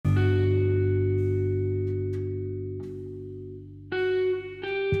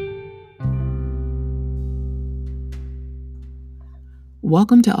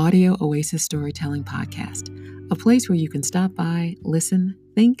Welcome to Audio Oasis Storytelling Podcast, a place where you can stop by, listen,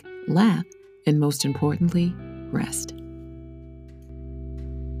 think, laugh, and most importantly, rest.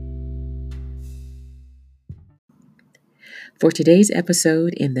 For today's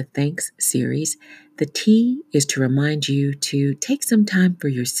episode in the Thanks series, the T is to remind you to take some time for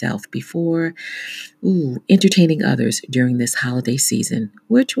yourself before entertaining others during this holiday season,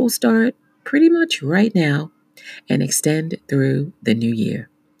 which will start pretty much right now and extend through the new year.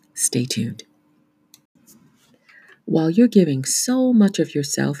 Stay tuned. While you're giving so much of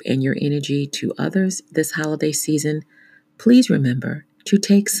yourself and your energy to others this holiday season, please remember to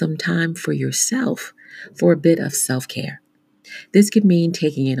take some time for yourself for a bit of self-care. This could mean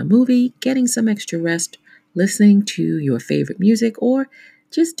taking in a movie, getting some extra rest, listening to your favorite music, or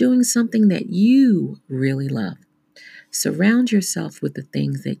just doing something that you really love. Surround yourself with the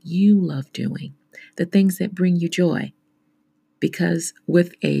things that you love doing, the things that bring you joy. Because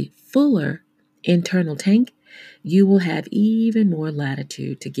with a fuller internal tank, you will have even more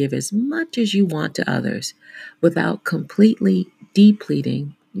latitude to give as much as you want to others without completely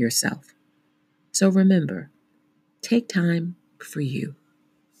depleting yourself. So remember, take time for you.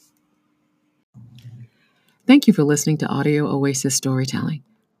 Thank you for listening to Audio Oasis Storytelling.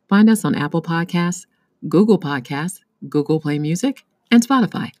 Find us on Apple Podcasts, Google Podcasts, Google Play Music, and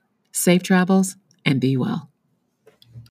Spotify. Safe travels and be well.